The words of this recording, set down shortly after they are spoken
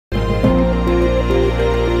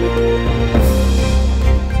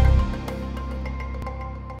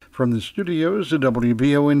From the studios at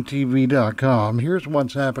WBONTV.com, here's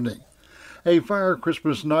what's happening. A fire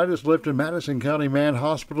Christmas night has left a Madison County man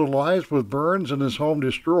hospitalized with burns and his home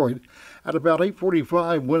destroyed. At about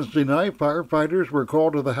 8:45 Wednesday night, firefighters were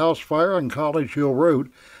called to the house fire on College Hill Road.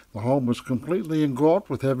 The home was completely engulfed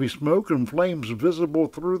with heavy smoke and flames visible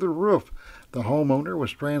through the roof. The homeowner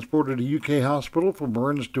was transported to UK Hospital for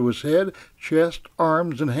burns to his head, chest,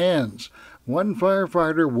 arms, and hands. One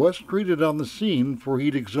firefighter was treated on the scene for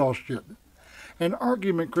heat exhaustion. An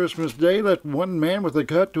argument Christmas Day left one man with a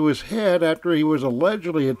cut to his head after he was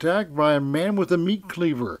allegedly attacked by a man with a meat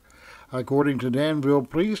cleaver. According to Danville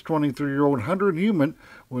police, 23-year-old Hunter Newman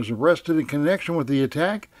was arrested in connection with the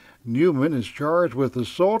attack. Newman is charged with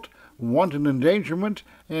assault, wanton endangerment,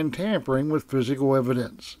 and tampering with physical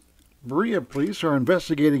evidence. Breathitt police are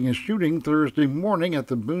investigating a shooting Thursday morning at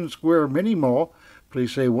the Boone Square Mini Mall.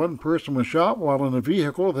 Police say one person was shot while in a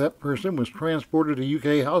vehicle. That person was transported to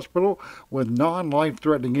UK Hospital with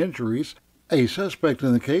non-life-threatening injuries. A suspect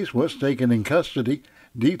in the case was taken in custody.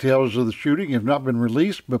 Details of the shooting have not been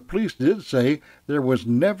released, but police did say there was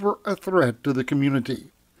never a threat to the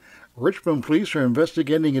community. Richmond police are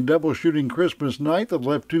investigating a double shooting Christmas night that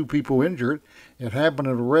left 2 people injured. It happened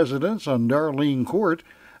at a residence on Darlene Court.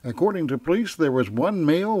 According to police, there was 1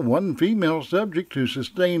 male, 1 female subject who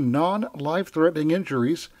sustained non-life-threatening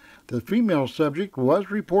injuries. The female subject was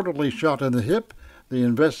reportedly shot in the hip. The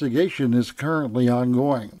investigation is currently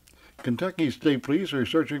ongoing. Kentucky State Police are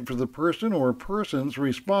searching for the person or persons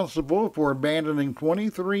responsible for abandoning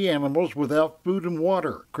 23 animals without food and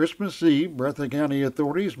water. Christmas Eve, Breathitt County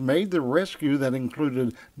authorities made the rescue that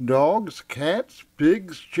included dogs, cats,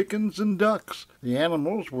 pigs, chickens, and ducks. The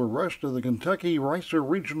animals were rushed to the Kentucky Ricer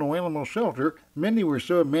Regional Animal Shelter. Many were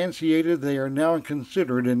so emaciated they are now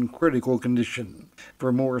considered in critical condition.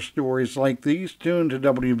 For more stories like these, tune to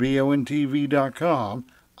WBONTV.com.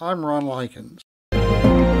 I'm Ron Likens.